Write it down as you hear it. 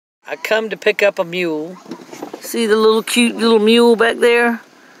I come to pick up a mule. See the little cute little mule back there?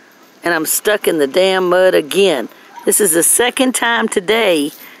 And I'm stuck in the damn mud again. This is the second time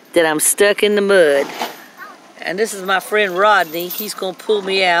today that I'm stuck in the mud. And this is my friend Rodney. He's gonna pull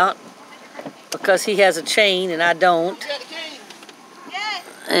me out because he has a chain and I don't.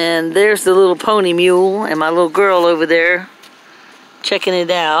 And there's the little pony mule and my little girl over there checking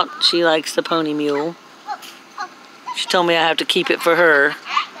it out. She likes the pony mule. She told me I have to keep it for her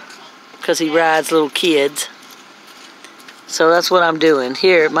because he rides little kids. So that's what I'm doing.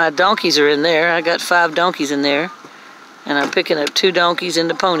 Here, my donkeys are in there. I got 5 donkeys in there. And I'm picking up 2 donkeys and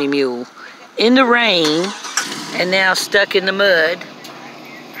the pony mule. In the rain, and now stuck in the mud.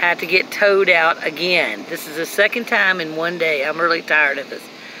 Had to get towed out again. This is the second time in one day. I'm really tired of this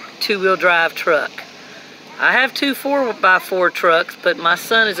 2-wheel drive truck. I have 2 4x4 trucks, but my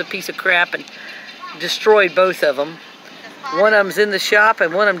son is a piece of crap and destroyed both of them. One of them's in the shop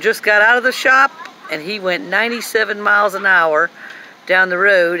and one of them just got out of the shop, and he went 97 miles an hour down the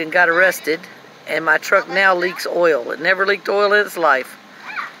road and got arrested, and my truck now leaks oil. It never leaked oil in its life.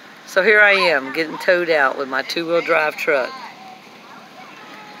 So here I am getting towed out with my 2-wheel drive truck.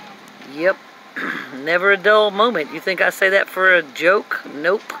 Yep, never a dull moment. You think I say that for a joke?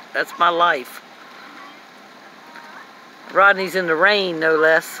 Nope, that's my life. Rodney's in the rain, no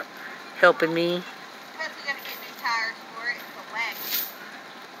less, helping me.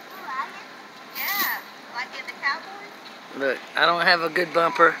 Look, I don't have a good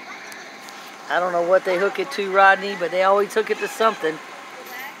bumper. I don't know what they hook it to, Rodney, but they always hook it to something.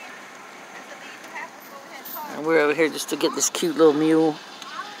 And we're over here just to get this cute little mule.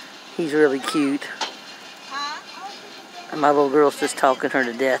 He's really cute. And my little girl's just talking her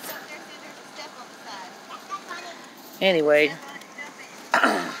to death. Anyway,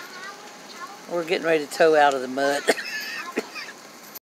 we're getting ready to tow out of the mud.